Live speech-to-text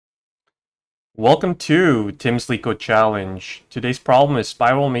Welcome to Tim's Leetcode Challenge. Today's problem is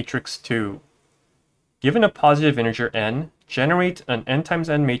spiral matrix 2. Given a positive integer n, generate an n times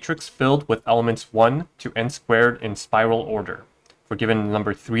n matrix filled with elements 1 to n squared in spiral order. For given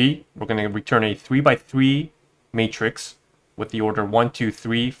number 3, we're going to return a 3 by 3 matrix with the order 1, 2,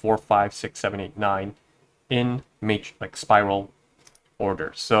 3, 4, 5, 6, 7, 8, 9 in spiral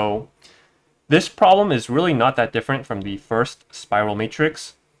order. So this problem is really not that different from the first spiral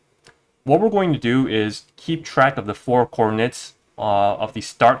matrix. What we're going to do is keep track of the 4 coordinates of the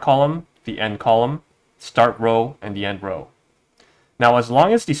start column, the end column, start row, and the end row. Now, as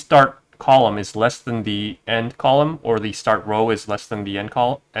long as the start column is less than the end column, or the start row is less than the end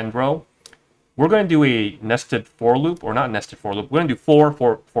row, we're going to do a nested for loop, or not nested for loop. We're going to do four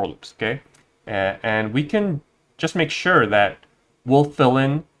for loops, okay? And we can just make sure that we'll fill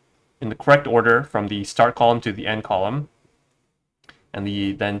in the correct order from the start column to the end column, and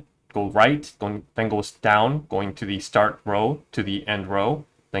then go right, then goes down, going to the start row to the end row,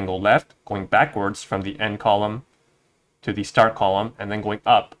 then go left, going backwards from the end column to the start column, and then going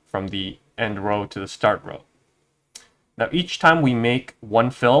up from the end row to the start row. Now, each time we make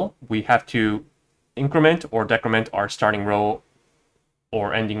one fill, we have to increment or decrement our starting row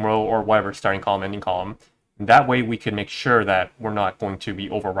or ending row or whatever, starting column, ending column. And that way we can make sure that we're not going to be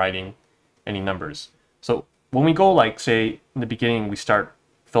overriding any numbers. So when we go, like, say, in the beginning, we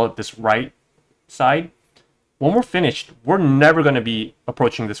fill out this right side. When we're finished, we're never going to be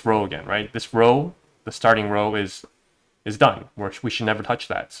approaching this row again, right? This row, the starting row is done. We should never touch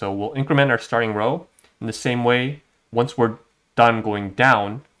that. So we'll increment our starting row in the same way. Once we're done going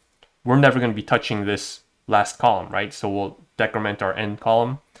down, we're never going to be touching this last column, right? So we'll decrement our end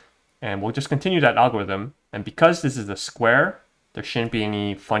column, and we'll just continue that algorithm. And because this is a square, there shouldn't be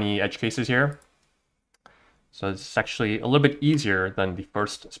any funny edge cases here. So it's actually a little bit easier than the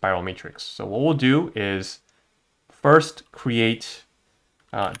first spiral matrix. So what we'll do is first create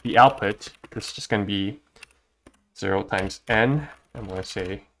the output. This is just going to be 0 times n. I'm going to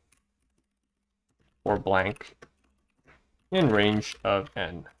say for blank in range of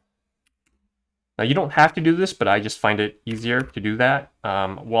n. Now you don't have to do this, but I just find it easier to do that.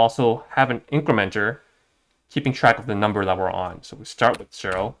 We'll also have an incrementer keeping track of the number that we're on. So we start with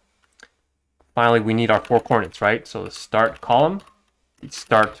 0. Finally, we need our 4 coordinates, right? So the start column, the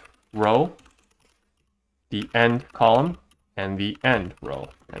start row, the end column, and the end row.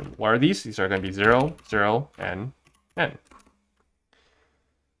 And what are these? These are going to be 0, 0, and n.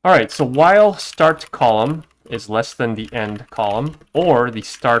 All right, so while start column is less than the end column, or the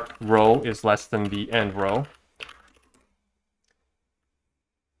start row is less than the end row,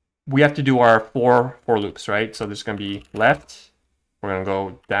 we have to do our four loops, right? So this is going to be left, we're going to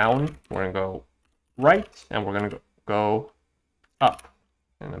go down, we're going to go right, and we're going to go up.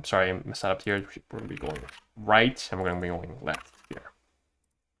 And I'm sorry, I messed that up here. We're going to be going right, and we're going to be going left here.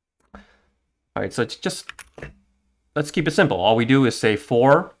 All right, so it's just, let's keep it simple. All we do is say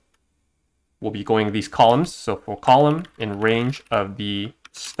for, we'll be going these columns. So for column in range of the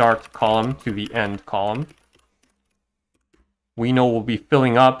start column to the end column, we know we'll be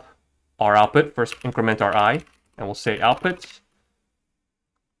filling up our output. First increment our I, and we'll say output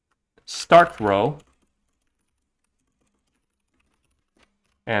start row,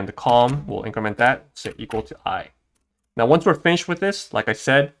 and the column, we'll increment that, say equal to I. Now, once we're finished with this, like I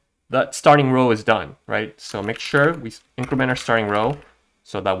said, that starting row is done, right? So make sure we increment our starting row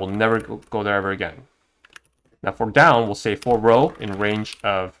so that we'll never go there ever again. Now for down, we'll say for row in range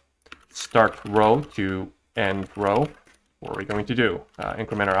of start row to end row. What are we going to do?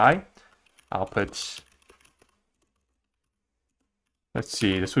 Increment our I. I'll put, let's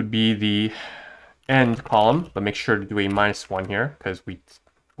see, this would be the end column, but make sure to do a -1 here because we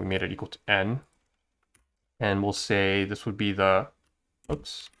made it equal to n. And we'll say this would be the,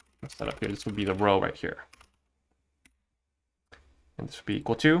 oops, messed that up here. This would be the row right here. And this would be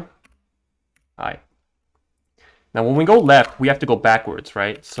equal to I. Now when we go left, we have to go backwards,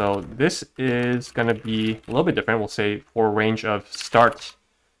 right? So this is going to be a little bit different. We'll say for range of start,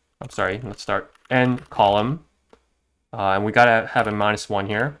 I'm sorry, let's start end column. And we got to have a -1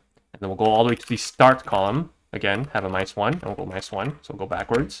 here. And then we'll go all the way to the start column. Again, have a -1, and we'll go -1. So we'll go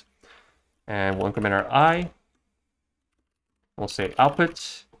backwards. And we'll increment our I. We'll say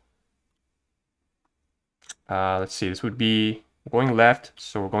output. Let's see, this would be going left.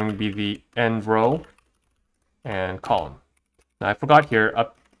 So we're going to be the end row and column. Now I forgot here,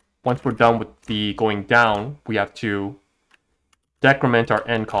 once we're done with the going down, we have to decrement our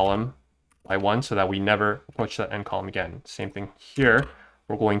end column by 1 so that we never approach that end column again. Same thing here.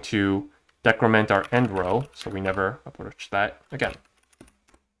 We're going to decrement our end row so we never approach that again.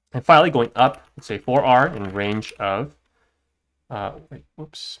 And finally, going up, let's say for r in range of, make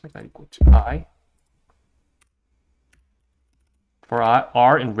that equal to I. For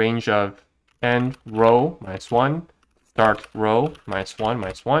r in range of end row minus 1, start row minus 1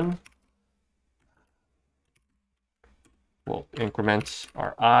 minus 1. We'll increment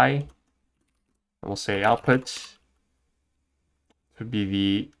our I, and we'll say output would be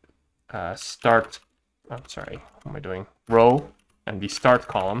the start, what am I doing? Row and the start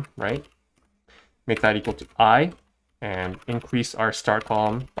column, right? Make that equal to I and increase our start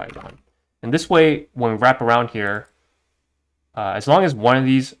column by 1. And this way, when we wrap around here, as long as one of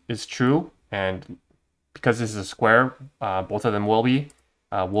these is true, and because this is a square, both of them will be,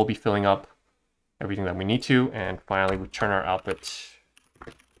 we'll be filling up everything that we need to, and finally return our output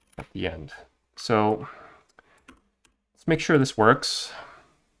at the end. So let's make sure this works.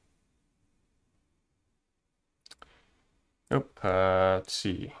 Let's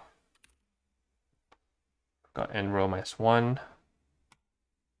see. Got end row minus 1.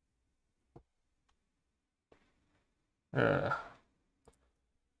 More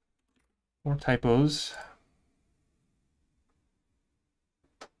typos.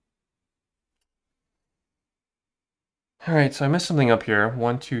 All right, so I messed something up here.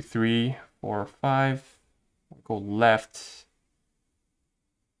 1, 2, 3, 4, 5. Go left.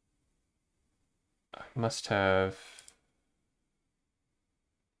 I must have.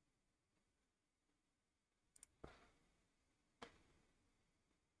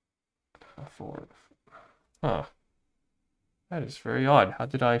 Four. Huh. That is very odd. How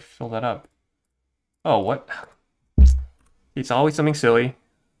did I fill that up? Oh, what? It's always something silly.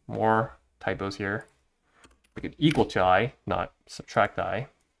 More typos here. We could equal to I, not subtract I.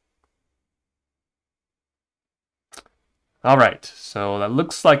 All right, so that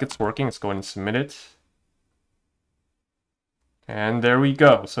looks like it's working. Let's go ahead and submit it. And there we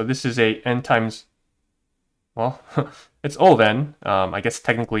go. So this is a n times, well, it's O of n. I guess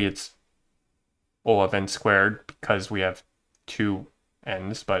technically it's O of n squared because we have two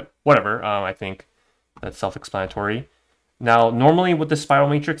n's, but whatever. I think that's self-explanatory. Now, normally with the spiral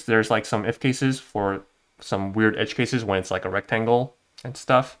matrix, there's like some if cases for some weird edge cases when it's like a rectangle and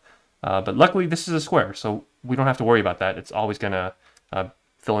stuff. But luckily this is a square, so we don't have to worry about that. It's always gonna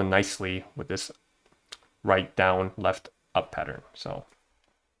fill in nicely with this right, down, left, up pattern. So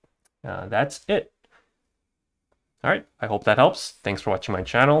that's it. All right, I hope that helps. Thanks for watching my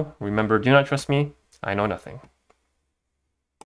channel. Remember, do not trust me. I know nothing.